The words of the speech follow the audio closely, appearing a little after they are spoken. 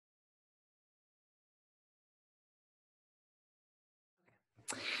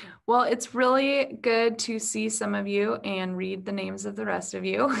Well, it's really good to see some of you and read the names of the rest of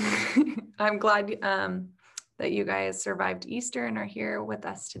you. I'm glad that you guys survived Easter and are here with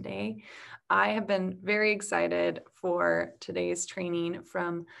us today. I have been very excited for today's training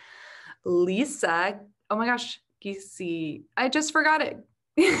from Lisa. Oh my gosh, Gisege. I just forgot it.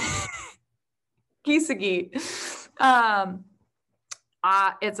 Gisege.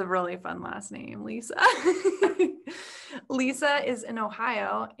 It's a really fun last name, Lisa. Lisa is in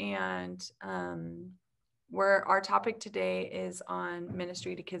Ohio, and our topic today is on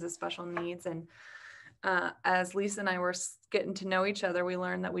ministry to kids with special needs. And as Lisa and I were getting to know each other, we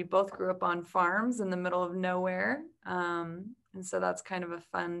learned that we both grew up on farms in the middle of nowhere. And so that's kind of a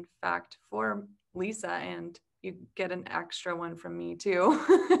fun fact for Lisa, and you get an extra one from me too.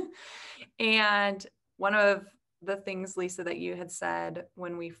 And one of the things, Lisa, that you had said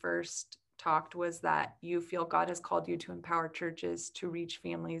when we first talked was that you feel God has called you to empower churches to reach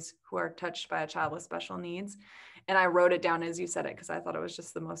families who are touched by a child with special needs. And I wrote it down as you said it because I thought it was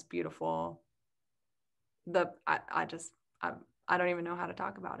just the most beautiful. I don't even know how to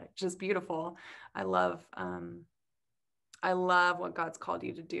talk about it. Just beautiful. I love what God's called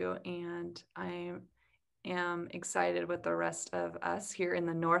you to do, and I am excited with the rest of us here in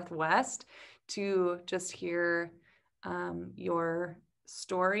the Northwest to just hear your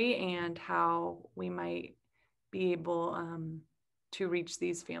story and how we might be able to reach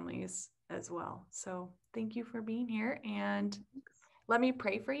these families as well. So thank you for being here, and let me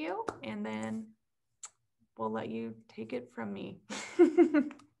pray for you, and then we'll let you take it from me.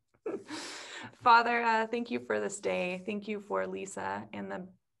 Father, thank you for this day. Thank you for Lisa and the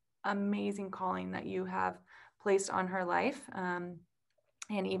amazing calling that you have placed on her life,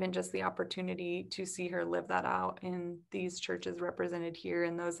 and even just the opportunity to see her live that out in these churches represented here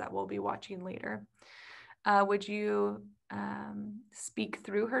and those that will be watching later. Would you speak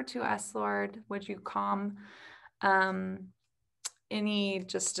through her to us, Lord? Would you calm any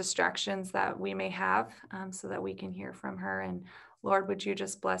just distractions that we may have so that we can hear from her? And Lord, would you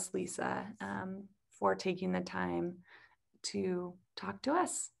just bless Lisa for taking the time to talk to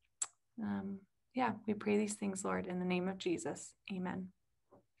us? We pray these things, Lord, in the name of Jesus. Amen.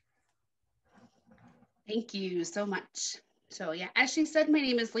 Thank you so much. So yeah, as she said, my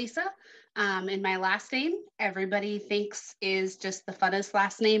name is Lisa, and my last name, everybody thinks is just the funnest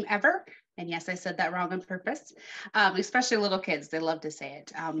last name ever. And yes, I said that wrong on purpose, especially little kids. They love to say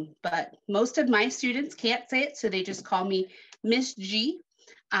it. But most of my students can't say it, so they just call me Miss G.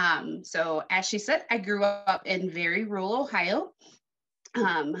 So as she said, I grew up in very rural Ohio.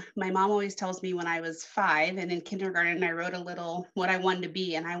 My mom always tells me when I was 5 and in kindergarten, I wrote a little what I wanted to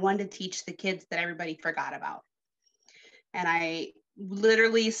be, and I wanted to teach the kids that everybody forgot about. And I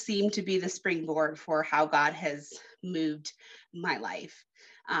literally seem to be the springboard for how God has moved my life.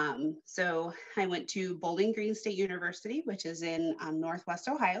 So I went to Bowling Green State University, which is in Northwest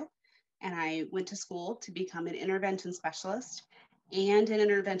Ohio, and I went to school to become an intervention specialist and an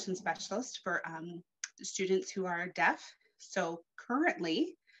intervention specialist for students who are deaf. So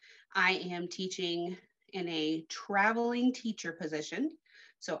currently, I am teaching in a traveling teacher position.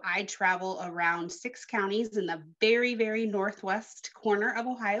 So I travel around 6 counties in the very, very northwest corner of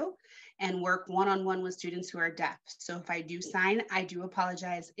Ohio and work one-on-one with students who are deaf. So if I do sign, I do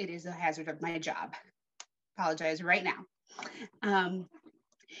apologize. It is a hazard of my job. Apologize right now.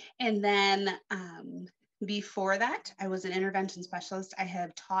 And then before that, I was an intervention specialist. I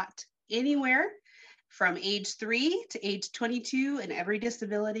have taught anywhere from age 3 to age 22 and every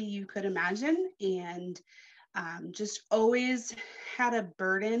disability you could imagine. And just always had a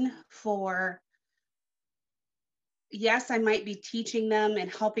burden for, yes, I might be teaching them and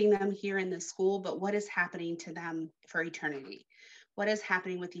helping them here in the school, but what is happening to them for eternity? What is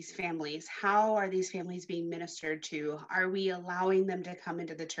happening with these families? How are these families being ministered to? Are we allowing them to come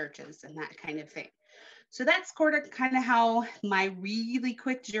into the churches and that kind of thing? So that's kind of how my really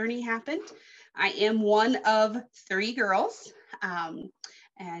quick journey happened. I am one of 3 girls.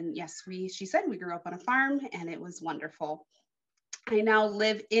 And yes, she said we grew up on a farm and it was wonderful. I now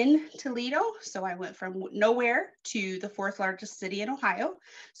live in Toledo. So I went from nowhere to the 4th largest city in Ohio.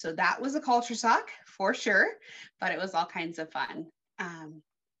 So that was a culture shock for sure, but it was all kinds of fun.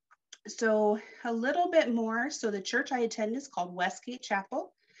 So a little bit more. So the church I attend is called Westgate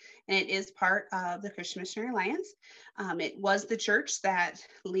Chapel, and it is part of the Christian Missionary Alliance. It was the church that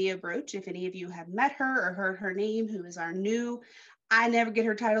Leah Broach, if any of you have met her or heard her name, who is our new, I never get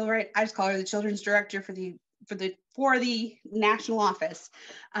her title right, I just call her the children's director for the for the national office.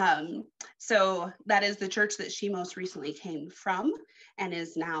 So that is the church that she most recently came from and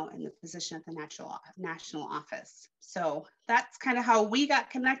is now in the position at the national office. So that's kind of how we got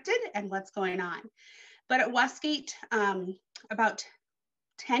connected and what's going on. But at Westgate, about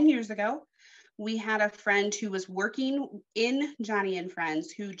 10 years ago, we had a friend who was working in Johnny and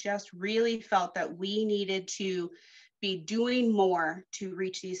Friends who just really felt that we needed to be doing more to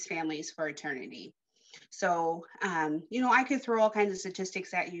reach these families for eternity. So, I could throw all kinds of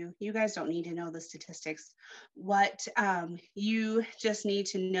statistics at you. You guys don't need to know the statistics. What you just need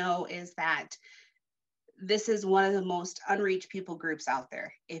to know is that this is one of the most unreached people groups out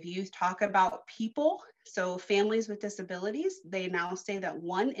there. If you talk about people, so families with disabilities, they now say that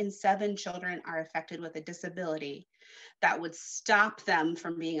 1 in 7 children are affected with a disability that would stop them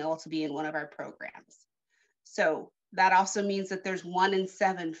from being able to be in one of our programs. So that also means that there's 1 in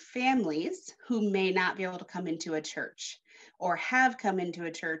 7 families who may not be able to come into a church or have come into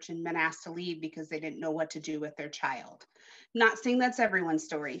a church and been asked to leave because they didn't know what to do with their child. I'm not saying that's everyone's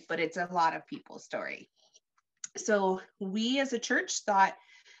story, but it's a lot of people's story. So we as a church thought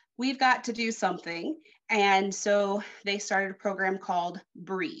we've got to do something. And so they started a program called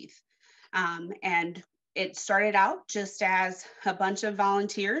Breathe. And it started out just as a bunch of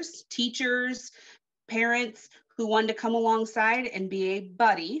volunteers, teachers, parents who wanted to come alongside and be a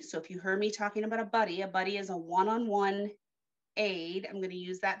buddy. So if you heard me talking about a buddy is a one-on-one aid. I'm going to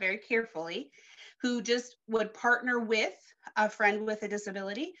use that very carefully, who just would partner with a friend with a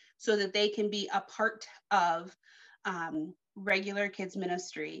disability so that they can be a part of regular kids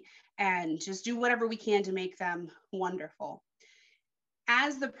ministry and just do whatever we can to make them wonderful.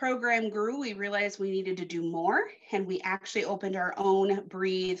 As the program grew, we realized we needed to do more, and we actually opened our own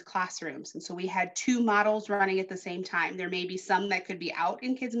Breathe classrooms. And so we had 2 models running at the same time. There may be some that could be out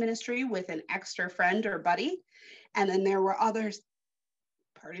in kids ministry with an extra friend or buddy. And then there were others,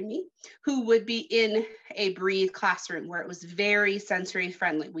 who would be in a Breathe classroom where it was very sensory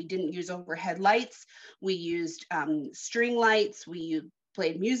friendly. We didn't use overhead lights. We used string lights. We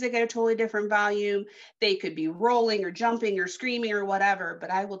played music at a totally different volume. They could be rolling or jumping or screaming or whatever, but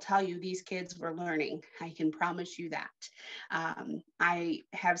I will tell you, these kids were learning. I can promise you that. I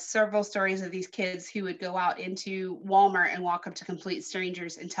have several stories of these kids who would go out into Walmart and walk up to complete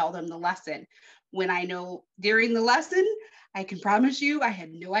strangers and tell them the lesson. When I know during the lesson, I can promise you, I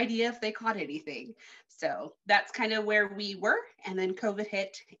had no idea if they caught anything. So that's kind of where we were. And then COVID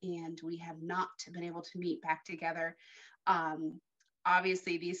hit and we have not been able to meet back together.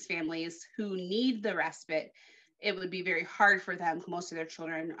 Obviously, these families who need the respite, it would be very hard for them. Most of their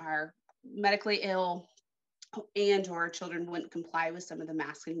children are medically ill and or children wouldn't comply with some of the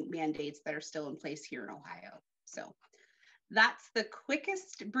masking mandates that are still in place here in Ohio. So that's the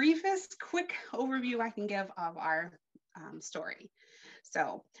briefest, quick overview I can give of our story.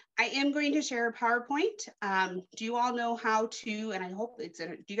 So I am going to share a PowerPoint. Do you all know how to, and I hope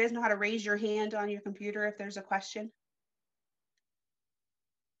do you guys know how to raise your hand on your computer if there's a question?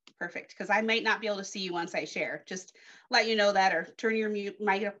 Perfect, because I might not be able to see you once I share. Just let you know that, or turn your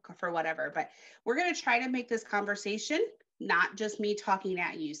mic up for whatever. But we're going to try to make this conversation not just me talking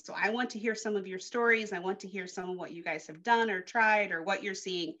at you. So I want to hear some of your stories. I want to hear some of what you guys have done or tried or what you're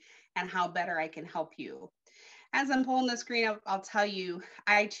seeing and how better I can help you. As I'm pulling the screen up, I'll tell you,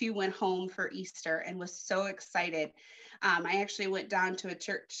 I too went home for Easter and was so excited. I actually went down to a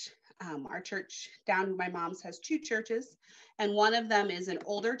church. Our church down my mom's has 2 churches, and one of them is an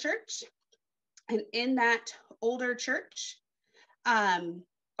older church. And in that older church,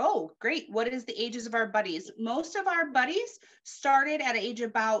 oh, great. What is the ages of our buddies? Most of our buddies started at age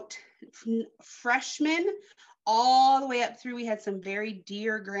about freshmen all the way up through. We had some very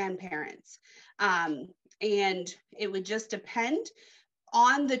dear grandparents. And it would just depend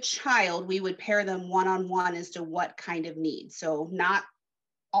on the child. We would pair them one-on-one as to what kind of needs. So not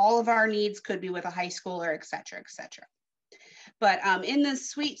all of our needs could be with a high schooler, et cetera, et cetera. But in this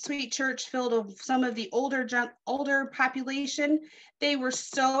sweet, sweet church filled with some of the older population, they were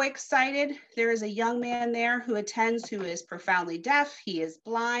so excited. There is a young man there who attends who is profoundly deaf. He is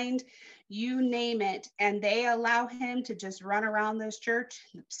blind, you name it. And they allow him to just run around this church.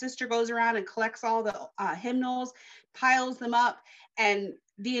 The sister goes around and collects all the hymnals, piles them up, and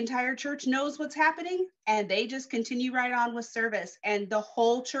the entire church knows what's happening, and they just continue right on with service. And the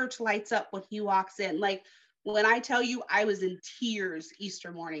whole church lights up when he walks in. Like, when I tell you, I was in tears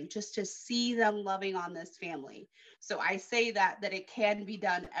Easter morning just to see them loving on this family. So I say that it can be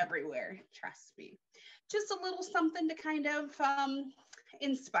done everywhere. Trust me. Just a little something to kind of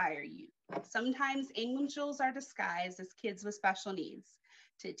inspire you. Sometimes angels are disguised as kids with special needs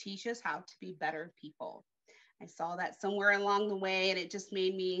to teach us how to be better people. I saw that somewhere along the way, and it just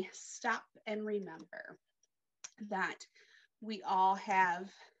made me stop and remember that we all have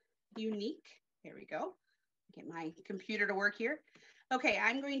unique, here we go, get my computer to work here. Okay,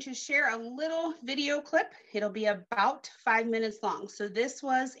 I'm going to share a little video clip. It'll be about 5 minutes long. So this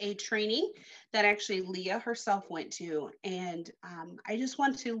was a training that actually Leah herself went to. And I just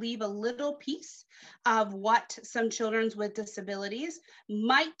want to leave a little piece of what some children with disabilities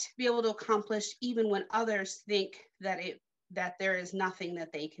might be able to accomplish even when others think that there is nothing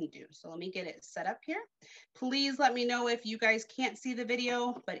that they can do. So let me get it set up here. Please let me know if you guys can't see the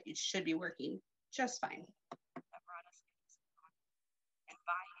video, but it should be working just fine.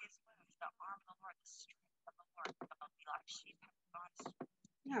 By his wounds, the arm of the Lord, the strength of the Lord will be like sheep having gone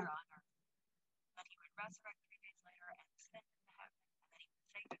on her. Then he would resurrect 3 days later and ascend into heaven, and then he would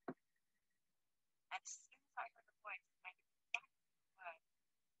say to her. And as soon as I heard the voice, I knew exactly what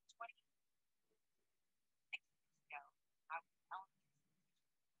 20 years ago, I was in elementary school.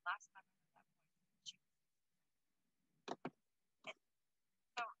 Last time I heard that voice, she was. And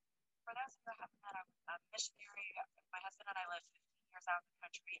so, for those of you that haven't met, I'm a missionary. My husband and I lived 15 years out of the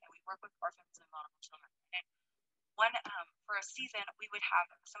country, and we work with orphans and vulnerable children. And for a season, we would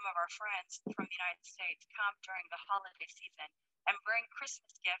have some of our friends from the United States come during the holiday season and bring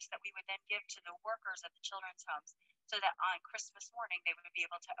Christmas gifts that we would then give to the workers at the children's homes, so that on Christmas morning they would be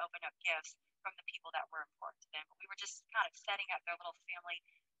able to open up gifts from the people that were important to them. But we were just kind of setting up their little family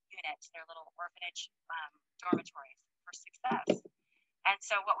units, their little orphanage dormitories for success. And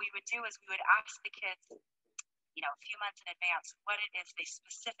so what we would do is we would ask the kids, a few months in advance, what it is they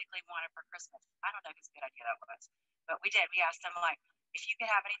specifically wanted for Christmas. I don't know whose good idea that was, but we did. We asked them, like, if you could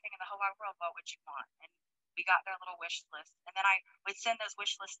have anything in the whole wide world, what would you want? And we got their little wish list. And then I would send those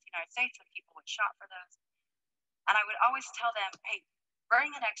wish lists to the United States, and people would shop for those. And I would always tell them, hey,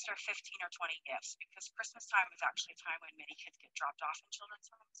 bring an extra 15 or 20 gifts, because Christmas time is actually a time when many kids get dropped off in children's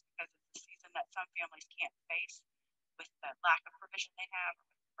homes, because it's a season that some families can't face with the lack of provision they have, or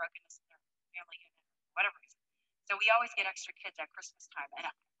with brokenness in their family unit, whatever reason. So we always get extra kids at Christmas time. And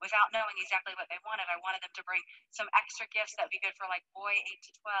without knowing exactly what they wanted, I wanted them to bring some extra gifts that would be good for like boy 8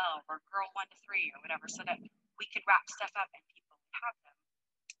 to 12 or girl 1 to 3 or whatever, so that we could wrap stuff up and people would have them.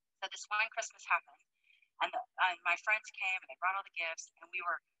 So this one Christmas happened, and my friends came and they brought all the gifts, and we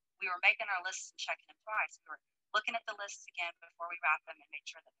were making our lists and checking them twice. We were looking at the lists again before we wrapped them and made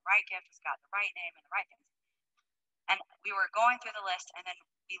sure that the right gift has got the right name and the right things. And we were going through the list, and then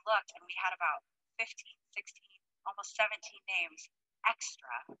we looked, and we had about 15, 16, almost 17 names extra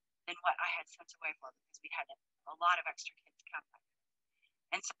than what I had sent away for, because we had a lot of extra kids come.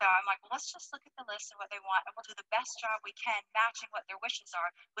 And so I'm like, well, let's just look at the list and what they want, and we'll do the best job we can matching what their wishes are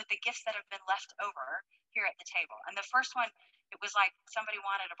with the gifts that have been left over here at the table. And the first one, it was like somebody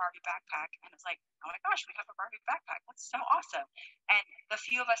wanted a Barbie backpack, and it's like, oh my gosh, we have a Barbie backpack. That's so awesome. And the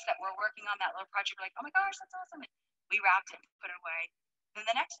few of us that were working on that little project were like, oh my gosh, that's awesome. And we wrapped it and put it away. Then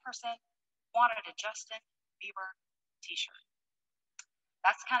the next person wanted a Justin Bieber t-shirt.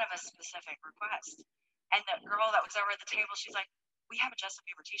 That's kind of a specific request. And the girl that was over at the table, she's like, we have a Justin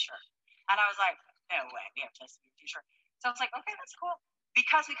Bieber t-shirt. And I was like, no way, we have a Justin Bieber t-shirt. So I was like, okay, that's cool.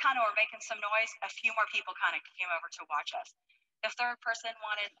 Because we kind of were making some noise, a few more people kind of came over to watch us. The third person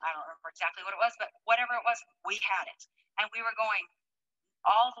wanted, I don't remember exactly what it was, but whatever it was, we had it. And we were going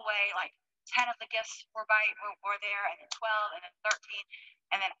all the way, like 10 of the gifts were there, and then 12, and then 13.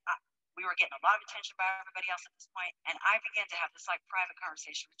 And then we were getting a lot of attention by everybody else at this point, and I began to have this like private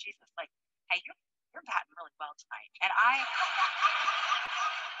conversation with Jesus, like, hey, you're batting really well tonight. And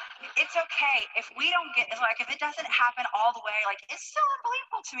it's okay if we don't get, like, if it doesn't happen all the way, like, it's still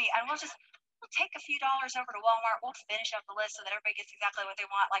unbelievable to me. And we'll take a few dollars over to Walmart, we'll finish up the list so that everybody gets exactly what they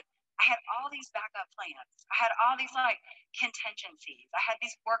want. Like, I had all these backup plans. I had all these like contingencies. I had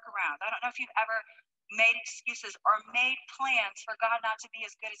these workarounds. I don't know if you've ever made excuses or made plans for God not to be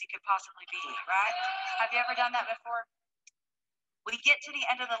as good as he could possibly be, right? Have you ever done that before? We get to the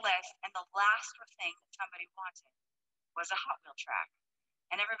end of the list, and the last thing that somebody wanted was a Hot Wheel track.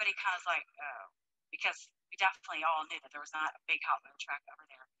 And everybody kind of was like, oh, because we definitely all knew that there was not a big Hot Wheel track over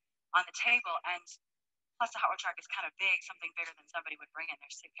there on the table. And plus the Hot Wheel track is kind of big, something bigger than somebody would bring in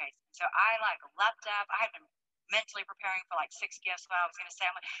their suitcase. And so I like leapt up. I had been mentally preparing for like 6 gifts. What I was going to say,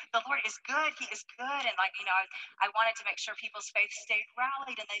 I'm like, the Lord is good. He is good. And like, I wanted to make sure people's faith stayed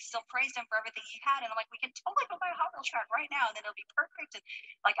rallied, and they still praised him for everything he had. And I'm like, we can totally go buy a Hot Wheel track right now, and then it'll be perfect. And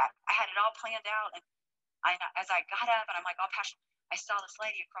like, I had it all planned out. And as I got up and I'm like all passionate, I saw this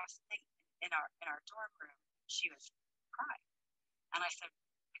lady across the thing in our dorm room. She was crying. And I said,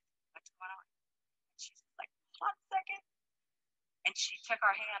 what's going on? And she's like, 1 second. And she took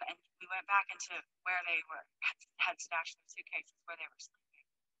our hand and we went back into where they had stashed their suitcases where they were sleeping.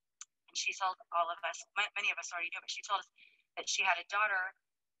 And she told all of us, many of us already knew, but she told us that she had a daughter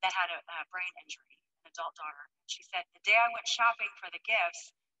that had a brain injury, an adult daughter. She said, the day I went shopping for the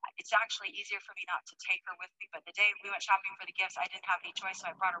gifts, it's actually easier for me not to take her with me, but the day we went shopping for the gifts, I didn't have any choice, so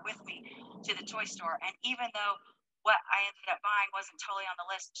I brought her with me to the toy store. And even though what I ended up buying wasn't totally on the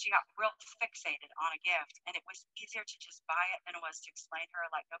list, she got real fixated on a gift, and it was easier to just buy it than it was to explain to her,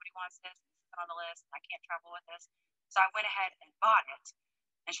 like, nobody wants this, this isn't on the list, I can't travel with this. So I went ahead and bought it.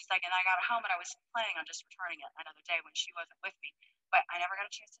 And she's like, and I got it home and I was planning on just returning it another day when she wasn't with me. But I never got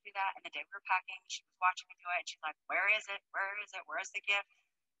a chance to do that. And the day we were packing, she was watching me do it. And she's like, where is it? Where is it? Where's the gift?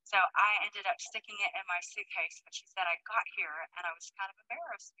 So I ended up sticking it in my suitcase. But she said I got here and I was kind of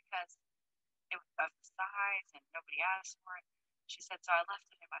embarrassed because it was of the size and nobody asked for it. She said, so I left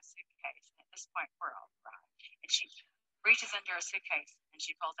it in my suitcase. And at this point, we're all right. And she reaches into her suitcase and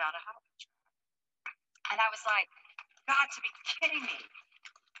she pulls out a Hot Wheels drive. And I was like, God, to be kidding me.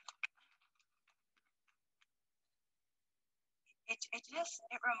 It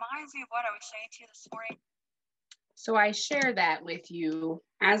reminds me of what I was saying to you this morning. So I share that with you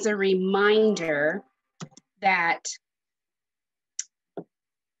as a reminder that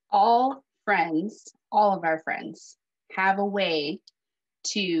all of our friends have a way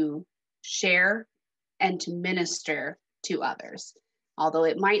to share and to minister to others. Although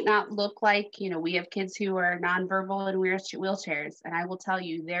it might not look like, we have kids who are nonverbal and wheelchairs, and I will tell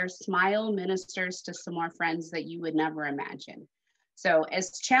you, their smile ministers to some more friends that you would never imagine. So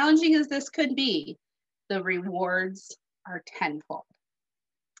as challenging as this could be, the rewards are tenfold.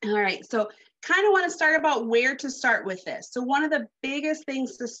 All right, so kind of want to start about where to start with this. So one of the biggest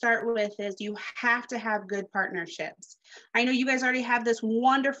things to start with is you have to have good partnerships. I know you guys already have this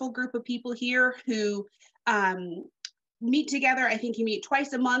wonderful group of people here who meet together. I think you meet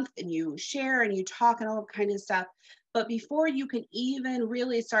twice a month and you share and you talk and all kinds of stuff. But before you can even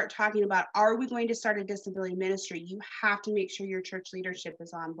really start talking about, are we going to start a disability ministry, you have to make sure your church leadership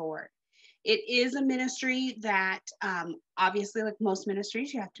is on board. It is a ministry that obviously, like most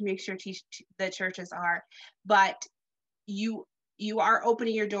ministries, you have to make sure the churches are, but you are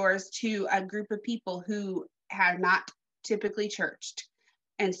opening your doors to a group of people who have not typically churched.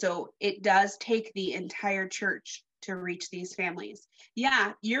 And so it does take the entire church to reach these families.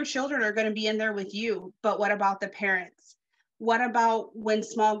 Yeah, your children are going to be in there with you, but what about the parents? What about when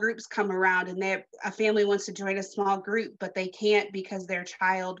small groups come around and a family wants to join a small group, but they can't because their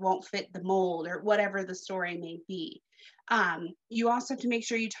child won't fit the mold or whatever the story may be? You also have to make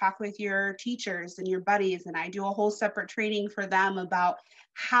sure you talk with your teachers and your buddies, and I do a whole separate training for them about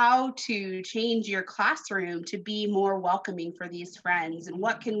how to change your classroom to be more welcoming for these friends and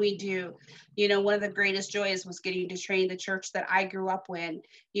what can we do. One of the greatest joys was getting to train the church that I grew up in,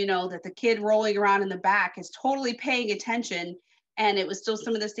 that the kid rolling around in the back is totally paying attention. And it was still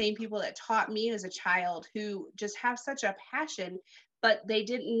some of the same people that taught me as a child who just have such a passion, but they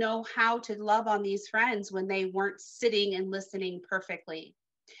didn't know how to love on these friends when they weren't sitting and listening perfectly.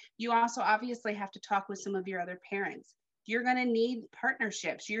 You also obviously have to talk with some of your other parents. You're going to need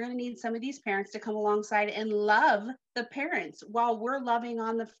partnerships. You're going to need some of these parents to come alongside and love the parents while we're loving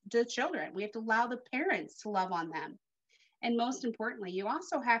on the children. We have to allow the parents to love on them. And most importantly, you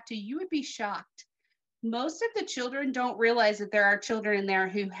would be shocked. Most of the children don't realize that there are children in there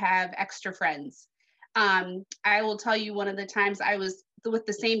who have extra friends. I will tell you, one of the times I was with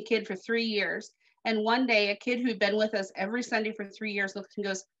the same kid for 3 years. And one day a kid who'd been with us every Sunday for 3 years looked and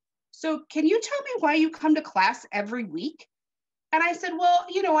goes, so can you tell me why you come to class every week? And I said, well,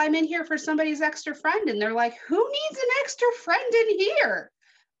 I'm in here for somebody's extra friend. And they're like, who needs an extra friend in here?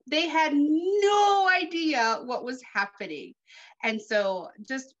 They had no idea what was happening. And so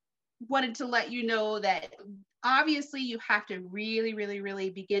just wanted to let you know that obviously you have to really, really, really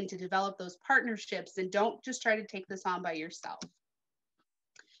begin to develop those partnerships and don't just try to take this on by yourself.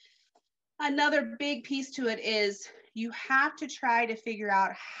 Another big piece to it is you have to try to figure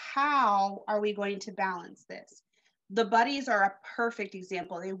out how are we going to balance this. The buddies are a perfect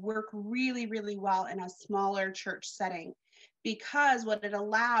example. They work really, really well in a smaller church setting because what it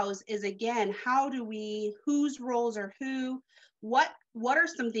allows is, again, whose roles are who, what are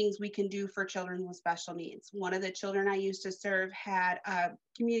some things we can do for children with special needs? One of the children I used to serve had a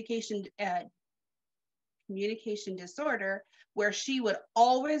communication disorder where she would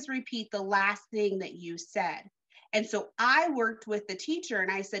always repeat the last thing that you said. And so I worked with the teacher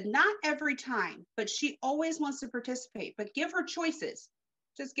and I said, not every time, but she always wants to participate, but give her choices.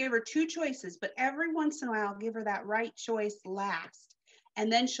 Just give her 2 choices, but every once in a while, give her that right choice last.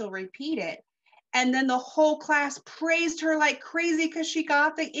 And then she'll repeat it. And then the whole class praised her like crazy because she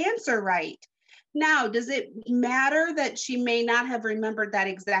got the answer right. Now, does it matter that she may not have remembered that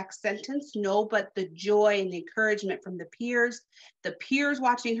exact sentence? No, but the joy and the encouragement from the peers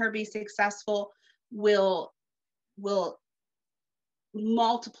watching her be successful will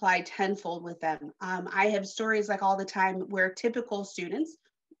multiply tenfold with them. I have stories like all the time where typical students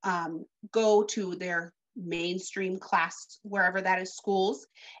go to their mainstream class, wherever that is, schools,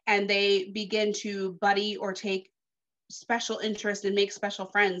 and they begin to buddy or take special interest and make special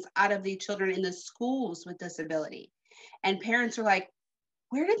friends out of the children in the schools with disability. And parents are like,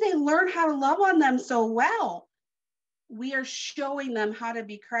 where did they learn how to love on them so well? We are showing them how to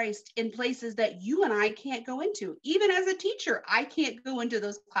be Christ in places that you and I can't go into. Even as a teacher, I can't go into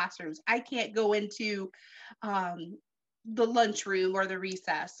those classrooms. I can't go into the lunchroom or the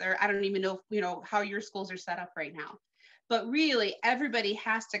recess, or I don't even know, how your schools are set up right now. But really, everybody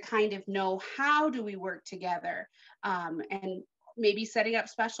has to kind of know, how do we work together? And maybe setting up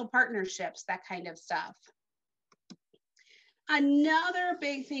special partnerships, that kind of stuff. Another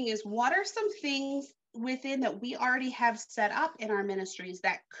big thing is, what are some things within that we already have set up in our ministries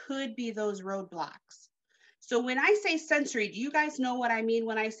that could be those roadblocks? So when I say sensory, do you guys know what I mean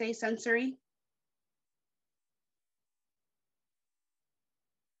when I say sensory?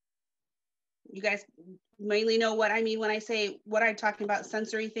 You guys mainly know what I mean when I say what I'm talking about,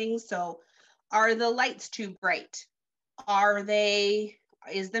 sensory things. So are the lights too bright?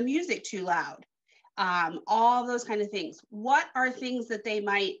 Is the music too loud? All those kind of things. What are things that they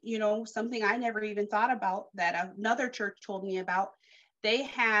might, something I never even thought about that another church told me about. They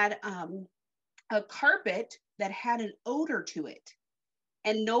had a carpet that had an odor to it,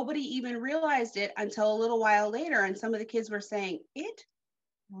 and nobody even realized it until a little while later. And some of the kids were saying, it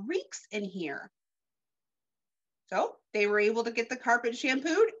reeks in here. So they were able to get the carpet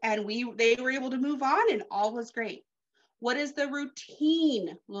shampooed, and they were able to move on, and all was great. What does the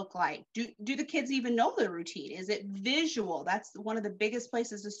routine look like? Do the kids even know the routine? Is it visual? That's one of the biggest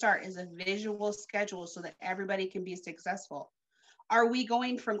places to start, is a visual schedule so that everybody can be successful. Are we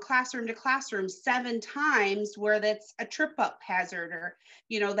going from classroom to classroom 7 times where that's a trip up hazard, or,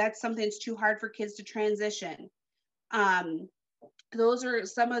 that's something that's too hard for kids to transition? Those are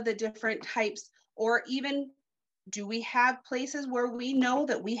some of the different types. Or even, do we have places where we know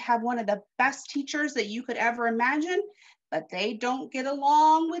that we have one of the best teachers that you could ever imagine, but they don't get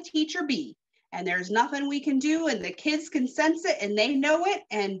along with teacher B, and there's nothing we can do, and the kids can sense it and they know it,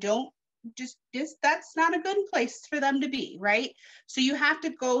 and don't just that's not a good place for them to be, right? So you have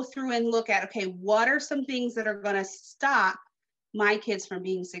to go through and look at, okay, what are some things that are going to stop my kids from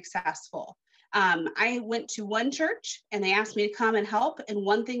being successful? I went to one church and they asked me to come and help, and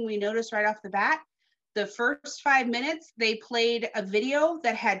one thing we noticed right off the bat, the first 5 minutes, they played a video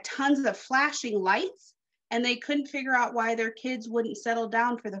that had tons of flashing lights, and they couldn't figure out why their kids wouldn't settle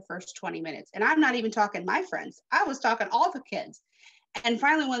down for the first 20 minutes. And I'm not even talking my friends. I was talking all the kids. And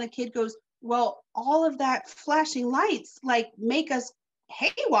finally, when the kid goes, well, all of that flashing lights make us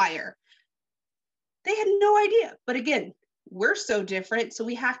haywire. They had no idea. But again, we're so different, so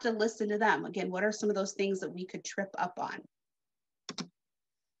we have to listen to them. Again, what are some of those things that we could trip up on?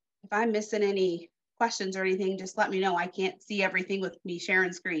 If I'm missing any questions or anything, just let me know. I can't see everything with me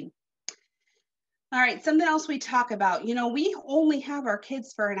sharing screen. All right, something else we talk about, we only have our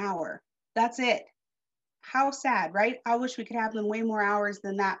kids for an hour. That's it. How sad, right? I wish we could have them way more hours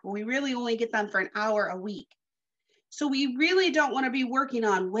than that, but we really only get them for an hour a week. So we really don't want to be working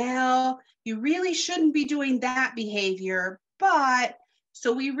on, well, you really shouldn't be doing that behavior, but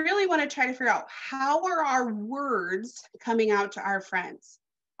so we really want to try to figure out, how are our words coming out to our friends?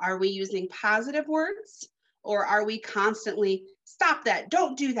 Are we using positive words, or are we constantly, stop that,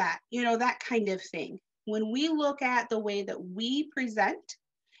 don't do that, that kind of thing? When we look at the way that we present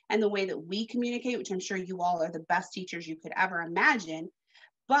and the way that we communicate, which I'm sure you all are the best teachers you could ever imagine,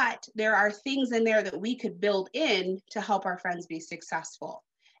 but there are things in there that we could build in to help our friends be successful.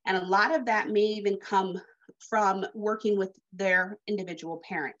 And a lot of that may even come from working with their individual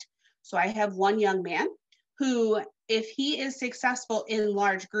parent. So I have one young man who, if he is successful in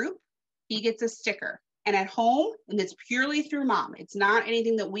large group, he gets a sticker. And at home, and it's purely through mom. It's not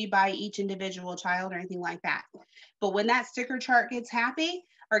anything that we buy each individual child or anything like that. But when that sticker chart gets happy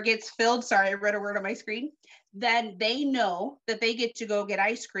or gets filled, sorry, I read a word on my screen, then they know that they get to go get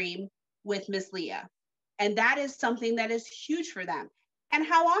ice cream with Miss Leah. And that is something that is huge for them. And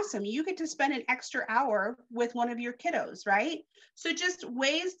how awesome, you get to spend an extra hour with one of your kiddos, right? So just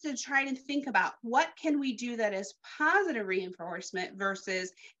ways to try to think about what can we do that is positive reinforcement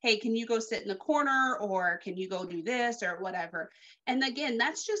versus, hey, can you go sit in the corner, or can you go do this or whatever? And again,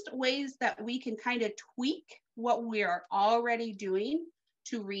 that's just ways that we can kind of tweak what we are already doing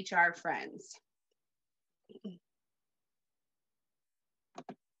to reach our friends.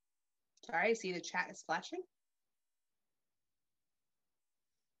 Sorry, I see the chat is flashing.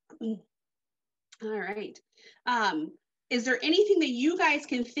 All right. Is there anything that you guys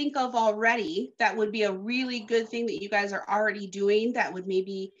can think of already that would be a really good thing that you guys are already doing that would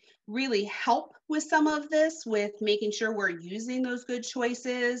maybe really help with some of this, with making sure we're using those good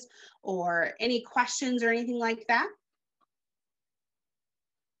choices, or any questions or anything like that?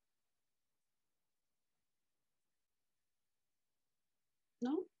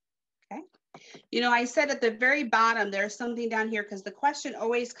 No? Okay. You know, I said at the very bottom, there's something down here because the question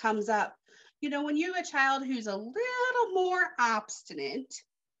always comes up. You know, when you have a child who's a little more obstinate,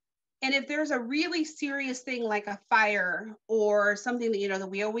 and if there's a really serious thing like a fire or something that, you know, that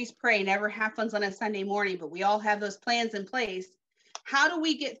we always pray never happens on a Sunday morning, but we all have those plans in place, how do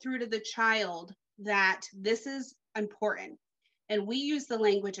we get through to the child that this is important? And we use the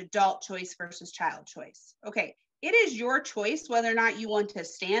language adult choice versus child choice. Okay, it is your choice whether or not you want to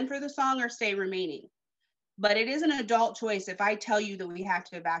stand for the song or stay remaining. But it is an adult choice if I tell you that we have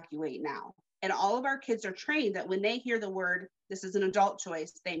to evacuate now. And all of our kids are trained that when they hear the word, this is an adult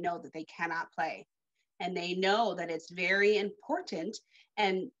choice, they know that they cannot play. And they know that it's very important.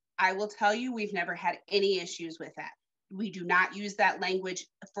 And I will tell you, we've never had any issues with that. We do not use that language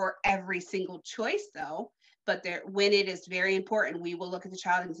for every single choice, though. But there, when it is very important, we will look at the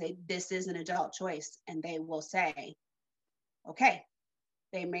child and say, this is an adult choice. And they will say, okay.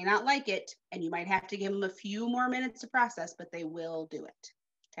 They may not like it, and you might have to give them a few more minutes to process, but they will do it.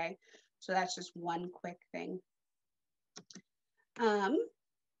 Okay, so that's just one quick thing. My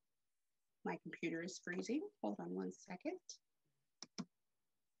computer is freezing. Hold on one second.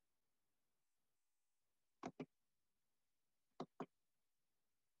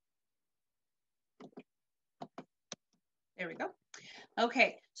 There we go.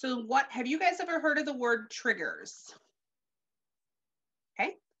 Okay, so what have you guys ever heard of the word triggers?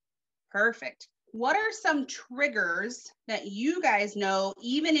 Okay, perfect. What are some triggers that you guys know,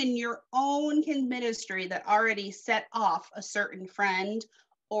 even in your own ministry, that already set off a certain friend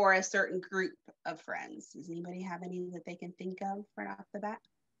or a certain group of friends? Does anybody have any that they can think of right off the bat?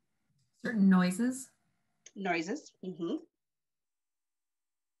 Certain noises. Noises. Mm-hmm.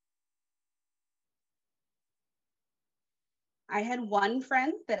 I had one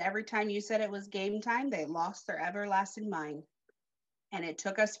friend that every time you said it was game time, they lost their everlasting mind. And it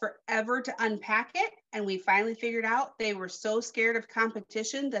took us forever to unpack it. And we finally figured out they were so scared of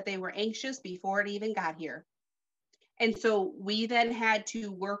competition that they were anxious before it even got here. And so we then had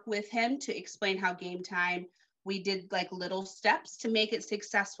to work with him to explain how game time, we did like little steps to make it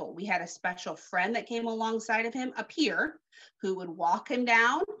successful. We had a special friend that came alongside of him, a peer, who would walk him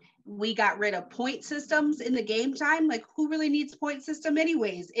down. We got rid of point systems in the game time. Like, who really needs point system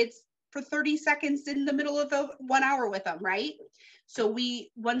anyways? It's for 30 seconds in the middle of the 1 hour with them, right? So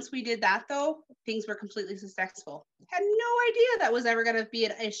once we did that, though, things were completely successful. Had no idea that was ever going to be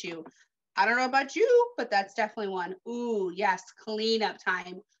an issue. I don't know about you, but that's definitely one. Ooh, yes, cleanup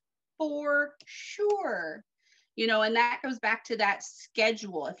time for sure. You know, and that goes back to that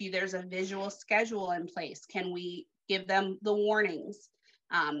schedule. If there's a visual schedule in place, can we give them the warnings?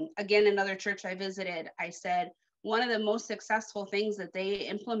 Again, another church I visited, I said, one of the most successful things that they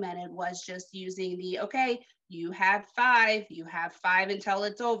implemented was just using okay, you have five until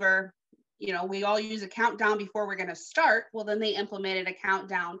it's over. You know, we all use a countdown before we're going to start. Well, then they implemented a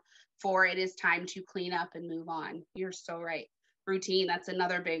countdown for it is time to clean up and move on. You're so right. Routine, that's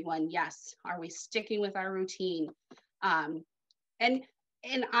another big one. Yes. Are we sticking with our routine? And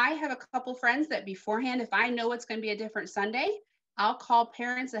I have a couple friends that beforehand, if I know it's going to be a different Sunday, I'll call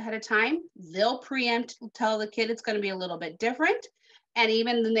parents ahead of time. They'll preempt, tell the kid it's going to be a little bit different. And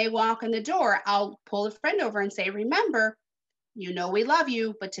even when they walk in the door, I'll pull a friend over and say, remember, you know, we love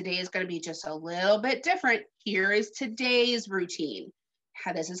you, but today is going to be just a little bit different. Here is today's routine.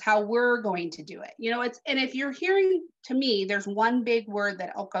 This is how we're going to do it. You know, and if you're hearing to me, there's one big word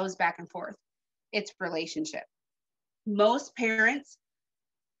that goes back and forth. It's relationship. Most parents,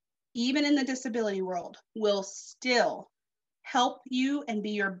 even in the disability world, will still help you and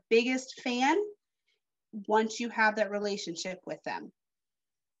be your biggest fan once you have that relationship with them.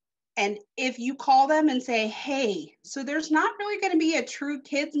 And if you call them and say, hey, so there's not really going to be a true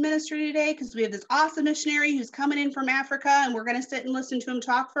kids ministry today because we have this awesome missionary who's coming in from Africa and we're going to sit and listen to him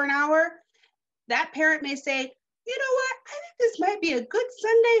talk for an hour, that parent may say, you know what, I think this might be a good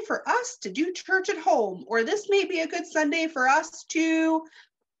Sunday for us to do church at home, or this may be a good Sunday for us to.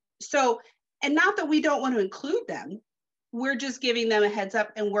 So, and not that we don't want to include them, we're just giving them a heads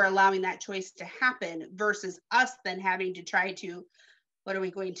up and we're allowing that choice to happen versus us then having to try to, what are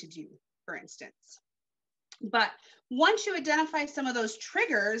we going to do, for instance? But once you identify some of those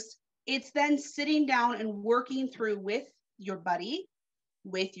triggers, it's then sitting down and working through with your buddy,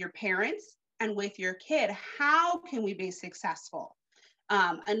 with your parents, and with your kid. How can we be successful?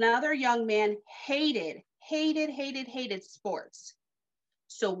 Another young man hated sports.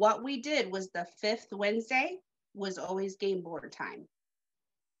 So what we did was the fifth Wednesday was always game board time.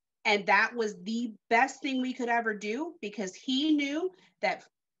 And that was the best thing we could ever do because he knew that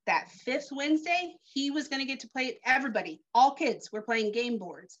fifth Wednesday, he was going to get to play, everybody, all kids were playing game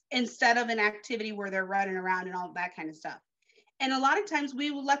boards instead of an activity where they're running around and all that kind of stuff. And a lot of times we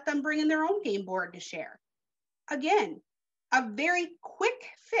will let them bring in their own game board to share. Again, a very quick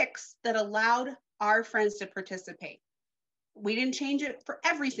fix that allowed our friends to participate. We didn't change it for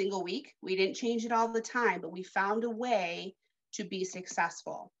every single week. We didn't change it all the time, but we found a way to be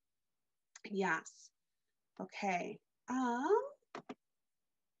successful. Yes. Okay.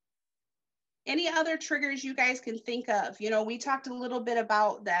 Any other triggers you guys can think of? You know, we talked a little bit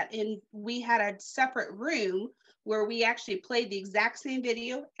about that we had a separate room where we actually played the exact same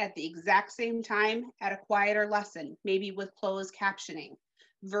video at the exact same time at a quieter lesson, maybe with closed captioning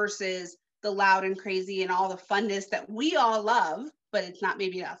versus the loud and crazy and all the funness that we all love, but it's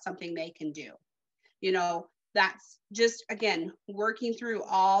maybe not something they can do. You know, that's just, again, working through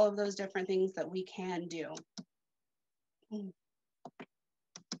all of those different things that we can do.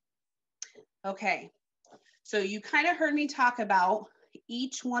 Okay, so you kind of heard me talk about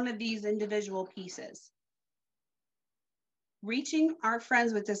each one of these individual pieces. Reaching our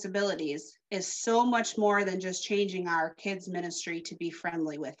friends with disabilities is so much more than just changing our kids' ministry to be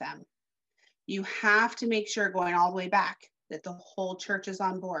friendly with them. You have to make sure, going all the way back, that the whole church is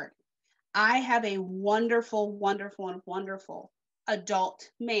on board. I have a wonderful, wonderful, and wonderful adult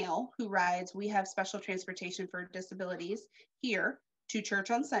male who rides. We have special transportation for disabilities here to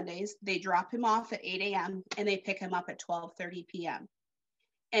church on Sundays. They drop him off at 8 a.m. and they pick him up at 12:30 p.m.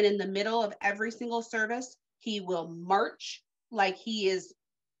 And in the middle of every single service, he will march like he is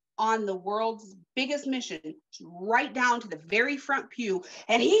on the world's biggest mission, right down to the very front pew.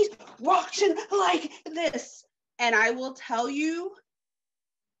 And he's walking like this. And I will tell you,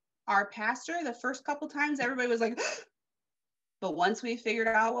 our pastor, the first couple times, everybody was like, but once we figured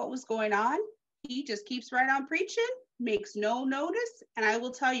out what was going on, he just keeps right on preaching, makes no notice. And I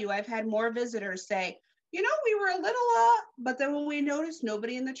will tell you, I've had more visitors say, you know, we were a little, but then when we noticed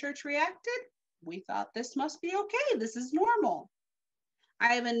nobody in the church reacted, we thought this must be okay. This is normal.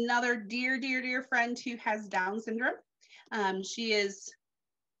 I have another dear, dear, dear friend who has Down syndrome. She is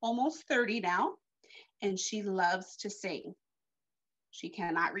almost 30 now, and she loves to sing. She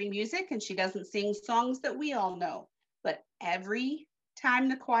cannot read music, and she doesn't sing songs that we all know. But every time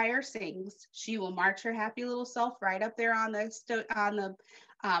the choir sings, she will march her happy little self right up there on the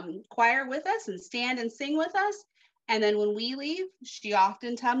choir with us and stand and sing with us. And then when we leave, she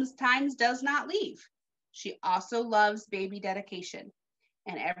oftentimes does not leave. She also loves baby dedication.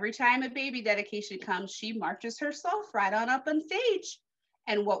 And every time a baby dedication comes, she marches herself right on up on stage.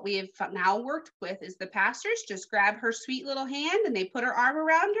 And what we have now worked with is the pastors just grab her sweet little hand and they put her arm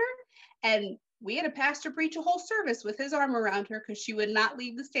around her. And we had a pastor preach a whole service with his arm around her because she would not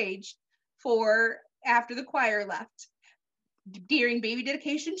leave the stage after the choir left. During baby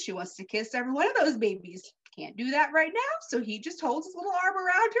dedication, she wants to kiss every one of those babies. Can't do that right now, so he just holds his little arm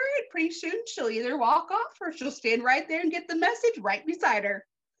around her, and pretty soon she'll either walk off or she'll stand right there and get the message right beside her.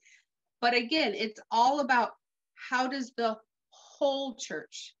 But again, it's all about how does the whole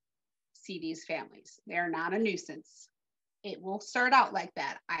church see these families? They're not a nuisance. It will start out like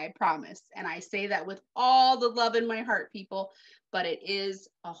that, I promise. And I say that with all the love in my heart, people, but it is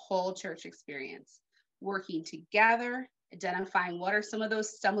a whole church experience. Working together, identifying what are some of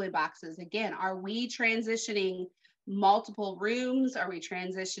those stumbling boxes. Again, are we transitioning multiple rooms? Are we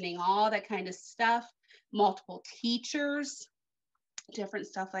transitioning all that kind of stuff? Multiple teachers, different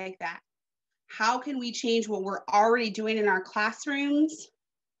stuff like that. How can we change what we're already doing in our classrooms,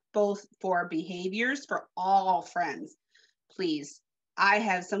 both for behaviors, for all friends? Please, I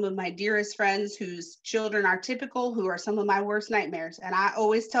have some of my dearest friends whose children are typical, who are some of my worst nightmares. And I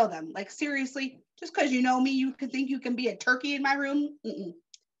always tell them, like, seriously, just because you know me, you can think you can be a turkey in my room.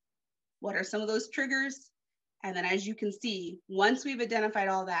 What are some of those triggers? And then as you can see, once we've identified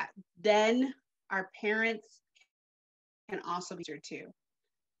all that, then our parents can also be here too.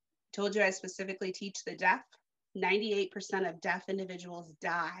 Told you I specifically teach the deaf. 98% of deaf individuals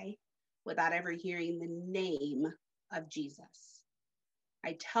die without ever hearing the name of Jesus.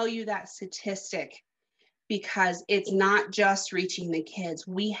 I tell you that statistic because it's not just reaching the kids.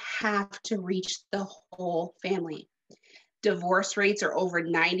 We have to reach the whole family. Divorce rates are over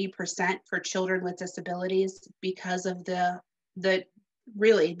 90% for children with disabilities because of the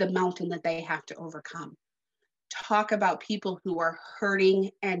mountain that they have to overcome. Talk about people who are hurting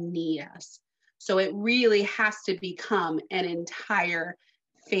and need us. So it really has to become an entire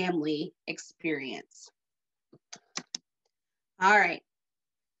family experience. All right.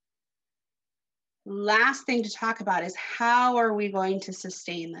 Last thing to talk about is how are we going to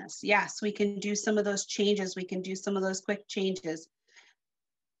sustain this? Yes, we can do some of those changes. We can do some of those quick changes.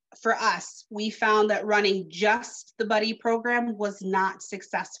 For us, we found that running just the buddy program was not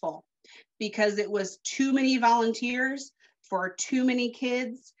successful because it was too many volunteers for too many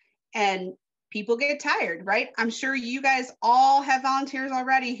kids, and people get tired, right? I'm sure you guys all have volunteers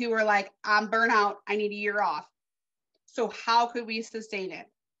already who are like, I'm burnt out, I need a year off. So how could we sustain it?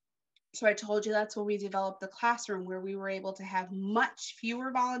 So I told you that's when we developed the classroom, where we were able to have much fewer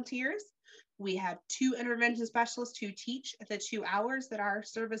volunteers. We have 2 intervention specialists who teach the 2 hours that our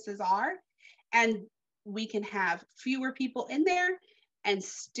services are, and we can have fewer people in there and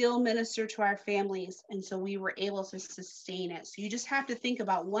still minister to our families. And so we were able to sustain it. So you just have to think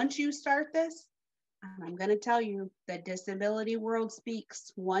about, once you start this, I'm going to tell you, the disability world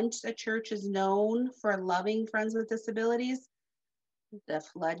speaks. Once a church is known for loving friends with disabilities, the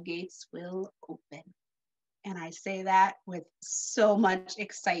floodgates will open. And I say that with so much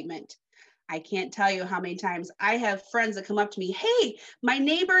excitement. I can't tell you how many times I have friends that come up to me, hey, my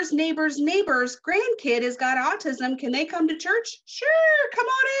neighbor's grandkid has got autism. Can they come to church? Sure, come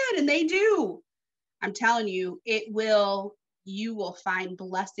on in. And they do. I'm telling you, you will find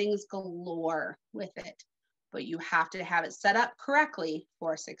blessings galore with it, but you have to have it set up correctly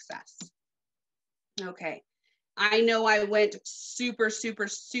for success. Okay. I know I went super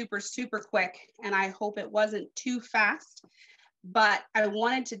quick, and I hope it wasn't too fast, but I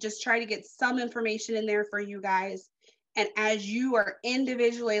wanted to just try to get some information in there for you guys. And as you are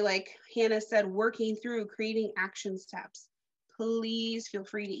individually, like Hannah said, working through creating action steps, please feel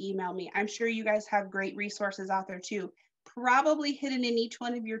free to email me. I'm sure you guys have great resources out there too. Probably hidden in each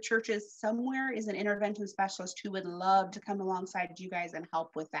one of your churches somewhere is an intervention specialist who would love to come alongside you guys and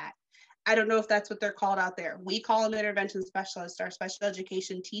help with that. I don't know if that's what they're called out there. We call them intervention specialists. Our special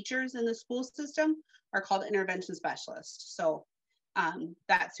education teachers in the school system are called intervention specialists. So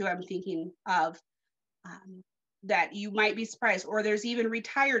that's who I'm thinking of, that you might be surprised. Or there's even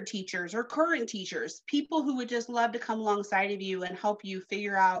retired teachers or current teachers, people who would just love to come alongside of you and help you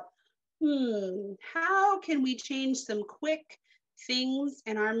figure out, how can we change some quick things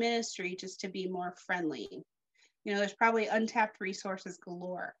in our ministry just to be more friendly? You know, there's probably untapped resources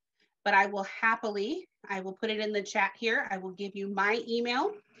galore. But I will put it in the chat here. I will give you my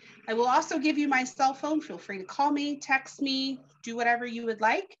email. I will also give you my cell phone. Feel free to call me, text me, do whatever you would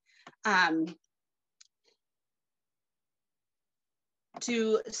like.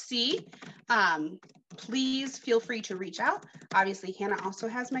 To see, please feel free to reach out. Obviously, Hannah also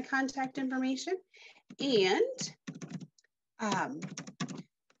has my contact information. And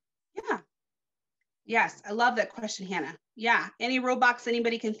yeah. Yes, I love that question, Hannah. Yeah, any roadblocks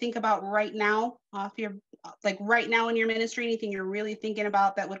anybody can think about right now, right now in your ministry, anything you're really thinking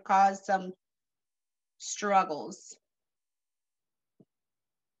about that would cause some struggles?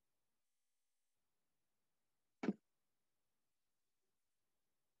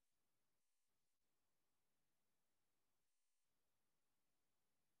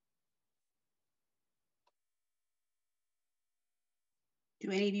 Do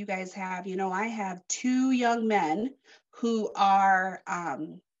any of you guys have, I have 2 young men who are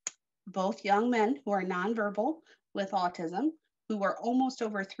both young men who are nonverbal with autism, who are almost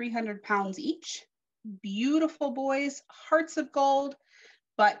over 300 pounds each. Beautiful boys, hearts of gold,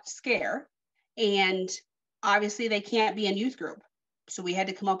 but scare. And obviously they can't be in youth group. So we had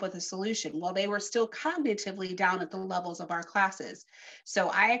to come up with a solution. Well, they were still cognitively down at the levels of our classes. So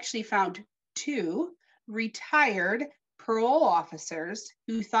I actually found 2 retired parole officers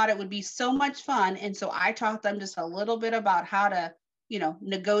who thought it would be so much fun. And so I taught them just a little bit about how to,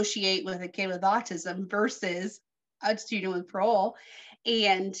 negotiate with a kid with autism versus a student with parole.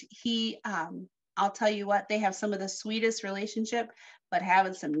 And I'll tell you what, they have some of the sweetest relationship, but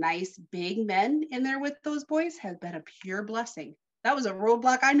having some nice big men in there with those boys has been a pure blessing. that was a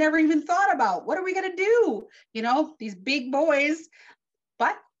roadblock I never even thought about. What are we going to do? You know, these big boys,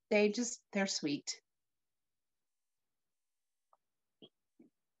 but they're sweet.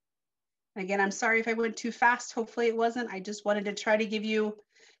 Again, I'm sorry if I went too fast. Hopefully it wasn't. I just wanted to try to give you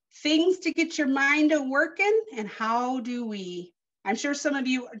things to get your mind a working. And how do we? I'm sure some of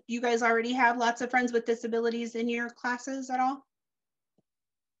you guys already have lots of friends with disabilities in your classes at all.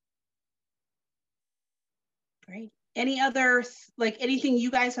 Great. Any other, like anything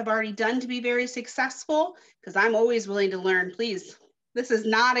you guys have already done to be very successful? Because I'm always willing to learn, please. This is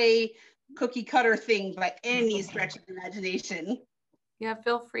not a cookie cutter thing by any stretch of the imagination. Yeah,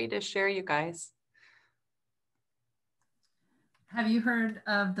 feel free to share, you guys. Have you heard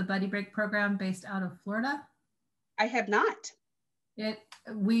of the Buddy Break program based out of Florida? I have not.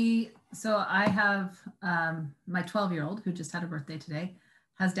 So I have my 12-year-old who just had a birthday today,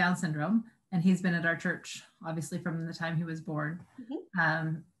 has Down syndrome, and he's been at our church, obviously, from the time he was born.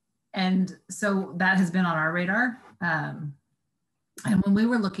 Mm-hmm. And so that has been on our radar. And when we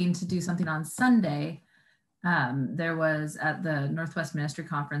were looking to do something on Sunday, there was at the Northwest Ministry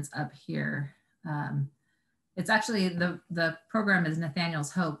Conference up here. It's actually, the program is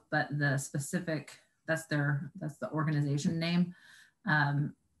Nathaniel's Hope, but the specific, that's the organization name.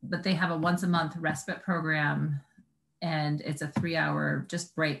 But they have a once a month respite program, and it's a 3-hour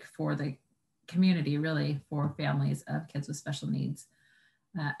just break for the community, really, for families of kids with special needs.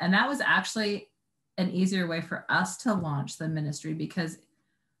 And that was actually an easier way for us to launch the ministry, because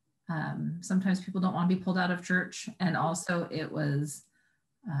sometimes people don't want to be pulled out of church. And also it was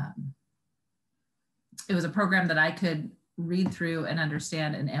a program that I could read through and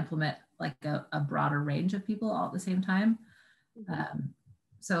understand and implement like a broader range of people all at the same time.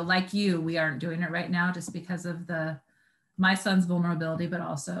 So like you, we aren't doing it right now just because of my son's vulnerability, but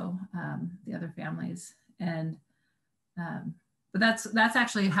also the other families. And but that's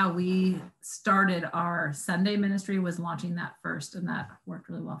actually how we started our Sunday ministry, was launching that first, and that worked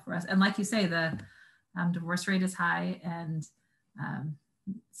really well for us. And like you say, the divorce rate is high, and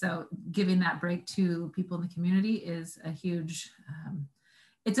so giving that break to people in the community is a huge,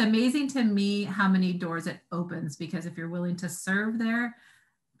 it's amazing to me how many doors it opens, because if you're willing to serve there,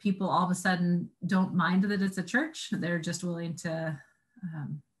 people all of a sudden don't mind that it's a church. They're just willing to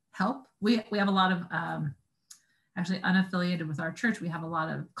help. We have a lot of, actually unaffiliated with our church, we have a lot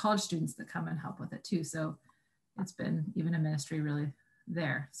of college students that come and help with it too. So it's been even a ministry really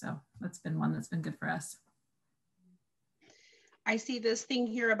there. So that's been one that's been good for us. I see this thing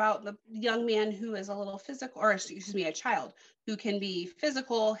here about the young man who is a little physical, or excuse me, a child who can be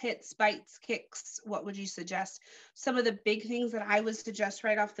physical, hits, bites, kicks. What would you suggest? Some of the big things that I would suggest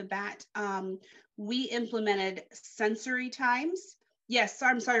right off the bat, we implemented sensory times. Yes,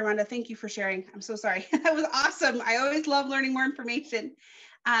 I'm sorry, Rhonda. Thank you for sharing. I'm so sorry. That was awesome. I always love learning more information.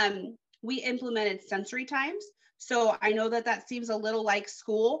 We implemented sensory times. So I know that seems a little like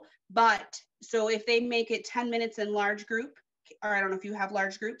school, but so if they make it 10 minutes in large group, or I don't know if you have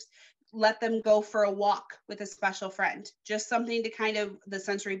large groups, let them go for a walk with a special friend. Just something to kind of, the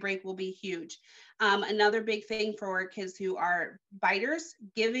sensory break will be huge. Another big thing for kids who are biters,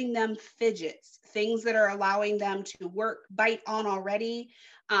 giving them fidgets, things that are allowing them to bite on already.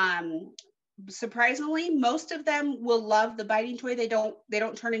 Surprisingly, most of them will love the biting toy. They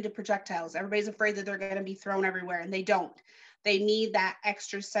don't turn into projectiles. Everybody's afraid that they're going to be thrown everywhere, and they don't. They need that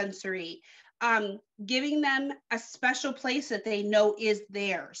extra sensory. Giving them a special place that they know is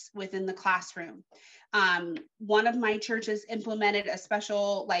theirs within the classroom. One of my churches implemented a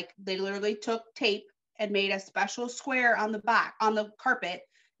special, like they literally took tape and made a special square on the back, on the carpet.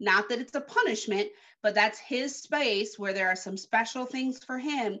 Not that it's a punishment, but that's his space where there are some special things for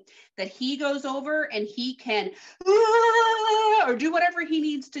him that he goes over and he can or do whatever he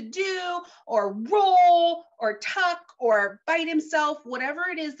needs to do, or roll or tuck or bite himself, whatever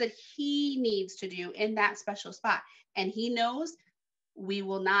it is that he needs to do in that special spot. And he knows we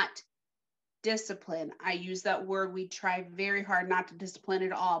will not discipline. I use that word. We try very hard not to discipline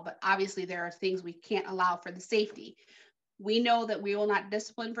at all, but obviously there are things we can't allow for the safety. We know that we will not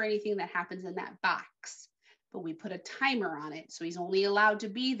discipline for anything that happens in that box, but we put a timer on it. So he's only allowed to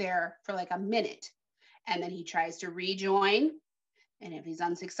be there for like a minute, and then he tries to rejoin. And if he's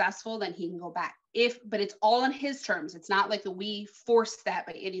unsuccessful, then he can go back. But it's all on his terms. It's not like we force that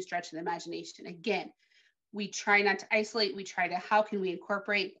by any stretch of the imagination. Again, we try not to isolate. We try to, how can we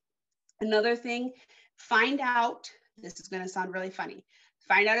incorporate? Another thing, find out, this is going to sound really funny,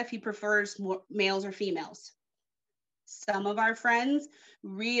 find out if he prefers more males or females. Some of our friends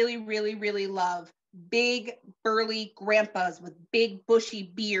really, really, really love big, burly grandpas with big,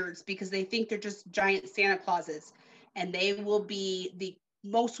 bushy beards because they think they're just giant Santa Clauses. and they will be the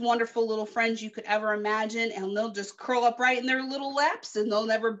most wonderful little friends you could ever imagine, and they'll just curl up right in their little laps, and they'll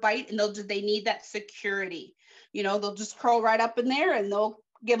never bite, and they need that security. You know, they'll just curl right up in there, and they'll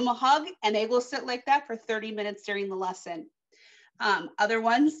give them a hug, and they will sit like that for 30 minutes during the lesson. Other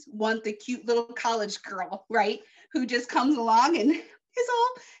ones want the cute little college girl, right, who just comes along and is all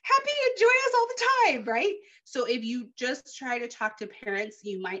happy and joyous all the time, right? So if you just try to talk to parents,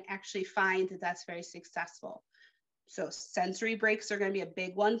 you might actually find that that's very successful. So sensory breaks are going to be a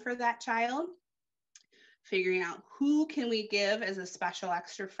big one for that child. Figuring out who can we give as a special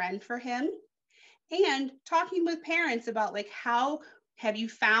extra friend for him, and talking with parents about, like, how have you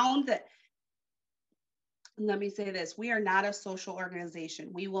found that, let me say this, we are not a social organization.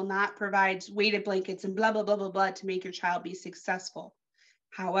 We will not provide weighted blankets and blah, blah, blah, blah, blah to make your child be successful.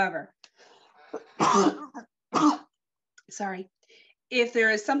 However, sorry, if there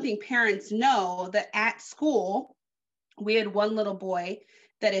is something parents know, that at school, we had one little boy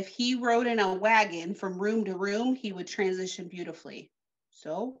that if he rode in a wagon from room to room, he would transition beautifully.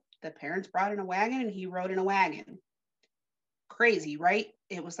 So the parents brought in a wagon and he rode in a wagon. Crazy, right?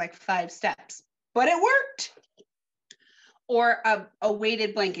 It was like 5 steps, but it worked. Or a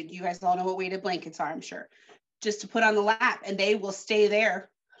weighted blanket. You guys all know what weighted blankets are, I'm sure. Just to put on the lap, and they will stay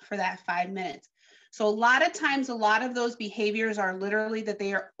there for that 5 minutes. So a lot of times, a lot of those behaviors are literally that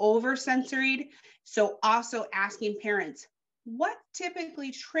they are over-sensoried. So also asking parents, what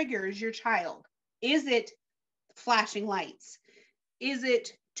typically triggers your child? Is it flashing lights? Is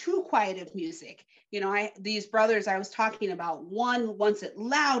it too quiet of music? You know, these brothers I was talking about, one wants it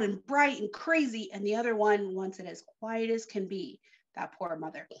loud and bright and crazy, and the other one wants it as quiet as can be. That poor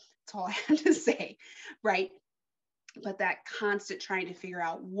mother. That's all I have to say, right? But that constant trying to figure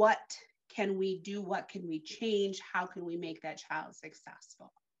out, what can we do? What can we change? How can we make that child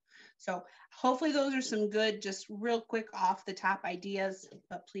successful? So hopefully those are some good, just real quick off the top ideas,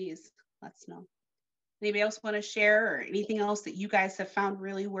 but please let us know. Anybody else want to share, or anything else that you guys have found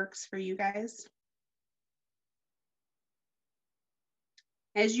really works for you guys?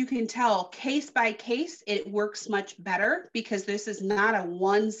 As you can tell, case by case, it works much better, because this is not a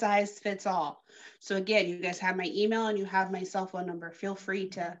one size fits all. So again, you guys have my email and you have my cell phone number. Feel free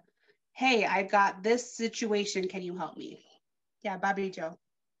to, hey, I've got this situation. Can you help me? Yeah, Bobby Joe.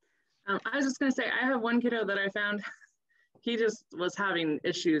 I was just going to say, I have one kiddo that I found, he just was having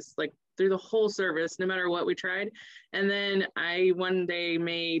issues like through the whole service, no matter what we tried. And then I one day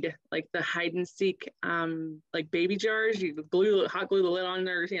made like the hide and seek, like baby jars. You hot glue the lid on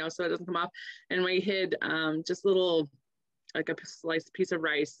there, you know, so it doesn't come off. And we hid just little, like a sliced piece of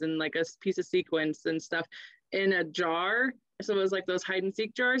rice and like a piece of sequins and stuff in a jar. So it was like those hide and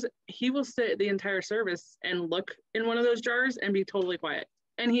seek jars. He will sit the entire service and look in one of those jars and be totally quiet.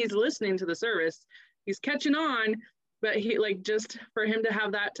 And he's listening to the service. He's catching on, but he, like, just for him to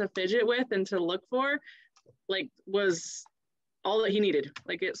have that to fidget with and to look for, like, was all that he needed.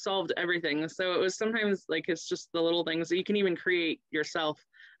 Like, it solved everything. So it was sometimes like, it's just the little things that you can even create yourself.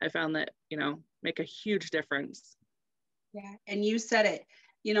 I found that, you know, make a huge difference. Yeah, and you said it,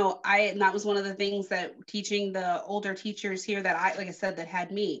 you know, and that was one of the things that teaching the older teachers here that like I said, that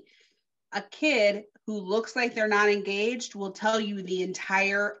had me. A kid who looks like they're not engaged will tell you the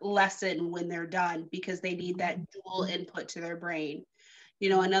entire lesson when they're done, because they need that dual input to their brain. You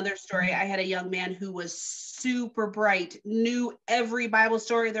know, another story, I had a young man who was super bright, knew every Bible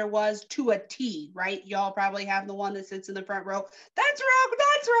story there was to a T, right? Y'all probably have the one that sits in the front row. That's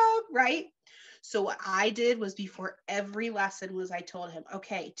wrong, right? So what I did was, before every lesson was, I told him,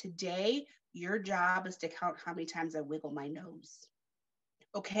 okay, today your job is to count how many times I wiggle my nose.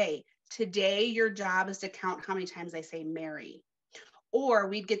 Okay, today your job is to count how many times I say Mary. Or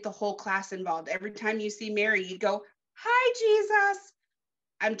we'd get the whole class involved. Every time you see Mary, you'd go, hi, Jesus.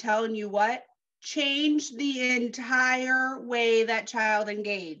 I'm telling you what, changed the entire way that child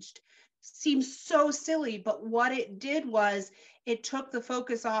engaged. Seems so silly, but what it did was, it took the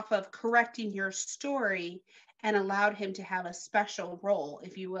focus off of correcting your story and allowed him to have a special role,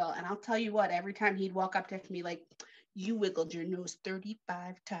 if you will. And I'll tell you what, every time he'd walk up to me like, you wiggled your nose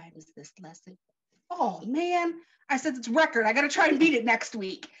 35 times this lesson. Oh man, I said, it's record. I got to try and beat it next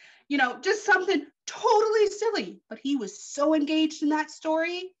week. You know, just something totally silly, but he was so engaged in that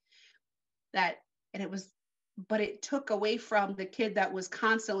story that, and it was, but it took away from the kid that was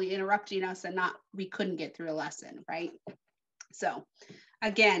constantly interrupting us and we couldn't get through a lesson, right? So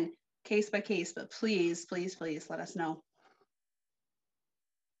again, case by case, but please, please, please let us know.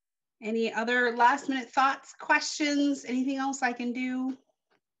 Any other last minute thoughts, questions, anything else I can do?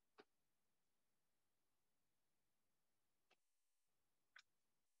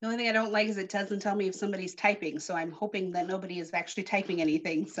 The only thing I don't like is it doesn't tell me if somebody's typing. So I'm hoping that nobody is actually typing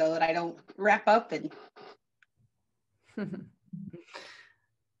anything so that I don't wrap up and.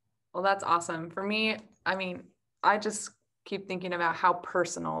 Well, that's awesome. For me, I mean, I just keep thinking about how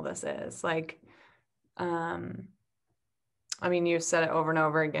personal this is. Like, I mean, you've said it over and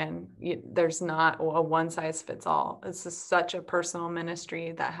over again. There's not a one size fits all. This is such a personal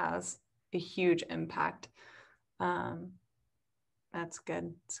ministry that has a huge impact. That's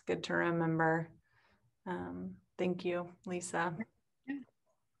good. It's good to remember. Thank you, Lisa.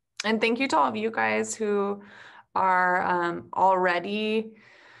 And thank you to all of you guys who are already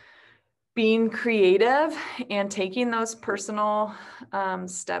being creative and taking those personal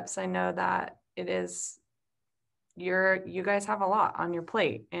steps. I know that it is, you guys have a lot on your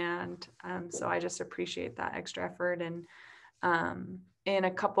plate. And so I just appreciate that extra effort. And in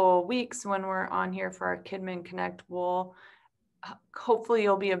a couple weeks when we're on here for our Kidman Connect, we'll hopefully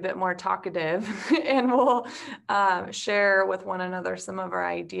you'll be a bit more talkative and we'll share with one another some of our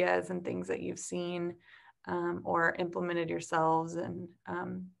ideas and things that you've seen or implemented yourselves. And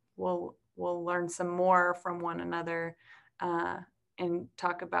we'll learn some more from one another and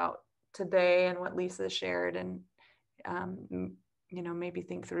talk about today and what Lisa shared, and you know, maybe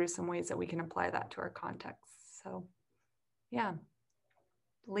think through some ways that we can apply that to our context. So yeah,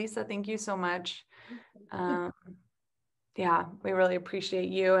 Lisa, thank you so much. Yeah, we really appreciate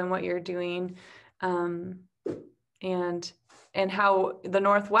you and what you're doing, and how the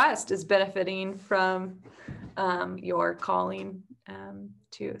Northwest is benefiting from your calling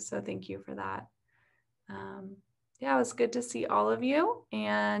too. So thank you for that. Yeah, it was good to see all of you.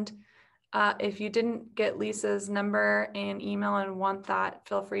 And if you didn't get Lisa's number and email and want that,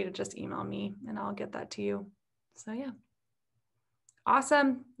 feel free to just email me and I'll get that to you. So yeah.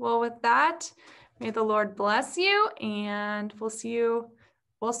 Awesome. Well, with that, may the Lord bless you, and we'll see you.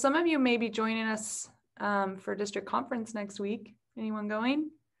 Well, some of you may be joining us for district conference next week. Anyone going?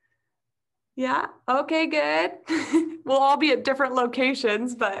 Yeah. Okay, good. We'll all be at different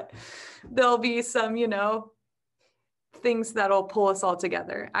locations, but there'll be some, you know, things that'll pull us all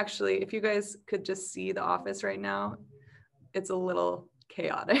together. Actually, if you guys could just see the office right now, it's a little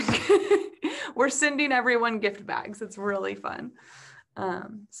chaotic. We're sending everyone gift bags. It's really fun.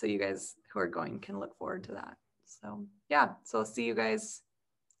 So you guys who are going can look forward to that. So yeah, so I'll see you guys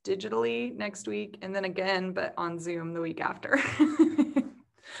digitally next week, and then again, but on Zoom the week after.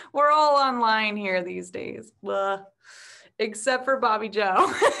 We're all online here these days, except for Bobby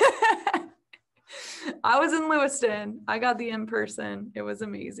Joe. I was in Lewiston. I got the in-person. It was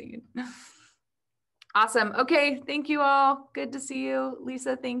amazing. Awesome. Okay. Thank you all. Good to see you.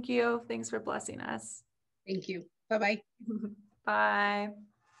 Lisa, thank you. Thanks for blessing us. Thank you. Bye-bye. Bye.